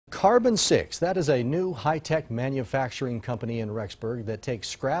Carbon 6, that is a new high-tech manufacturing company in Rexburg that takes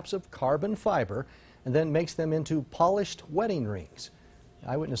scraps of carbon fiber and then makes them into polished wedding rings.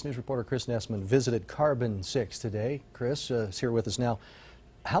 Eyewitness News reporter Chris Nessman visited Carbon 6 today. Chris is here with us now.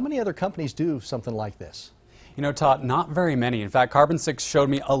 How many other companies do something like this? You know, Todd, not very many. In fact, Carbon 6 showed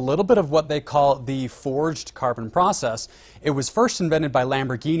me a little bit of what they call the forged carbon process. It was first invented by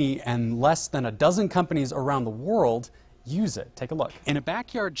Lamborghini, and less than a dozen companies around the world use it. Take a look. In a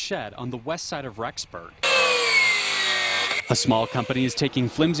backyard shed on the west side of Rexburg, a small company is taking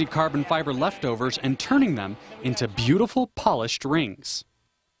flimsy carbon fiber leftovers and turning them into beautiful polished rings.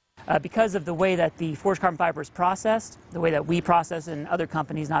 Because of the way that the forged carbon fiber is processed, the way that we process it and other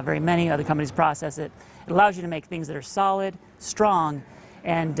companies, not very many other companies process it, it allows you to make things that are solid, strong,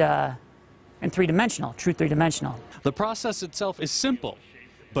 and three-dimensional, true three-dimensional. The process itself is simple,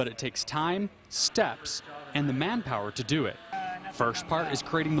 but it takes time, steps, and the manpower to do it. First part is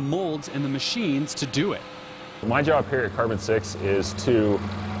creating the molds and the machines to do it. My job here at Carbon 6 is to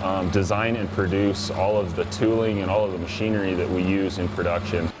design and produce all of the tooling and all of the machinery that we use in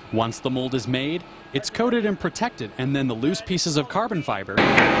production. Once the mold is made, it's coated and protected, and then the loose pieces of carbon fiber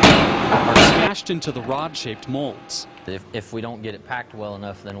are smashed into the rod-shaped molds. If we don't get it packed well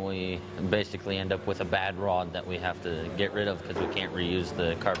enough, then we basically end up with a bad rod that we have to get rid of because we can't reuse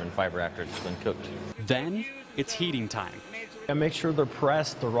the carbon fiber after it's been cooked. Then it's heating time. And make sure they're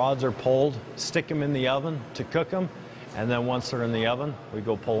pressed, the rods are pulled, stick them in the oven to cook them, and then once they're in the oven, we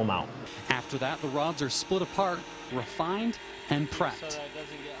go pull them out. After that, the rods are split apart, refined, and prepped.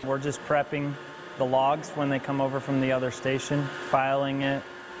 We're just prepping the logs when they come over from the other station, filing it.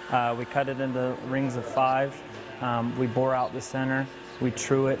 We cut it into rings of 5. We bore out the center, we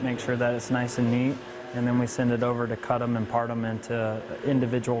true it, make sure that it's nice and neat, and then we send it over to cut them and part them into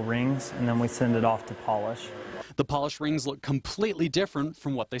individual rings, and then we send it off to polish. The polished rings look completely different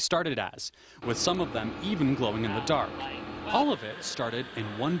from what they started as, with some of them even glowing in the dark. All of it started in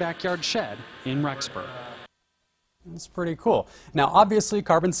one backyard shed in Rexburg. That's pretty cool. Now, obviously,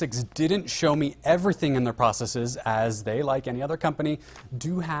 Carbon 6 didn't show me everything in their processes, as they, like any other company,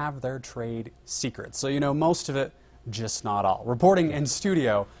 do have their trade secrets. So, you know, most of it, just not all. Reporting in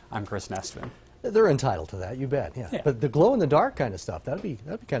studio, I'm Chris Nessman. They're entitled to that, you bet. Yeah. But the glow-in-the-dark kind of stuff, that'd be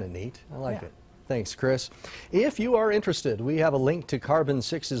kind of neat. I like it. Thanks, Chris. If you are interested, we have a link to Carbon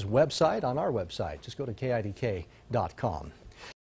 6's website on our website. Just go to KIDK.com.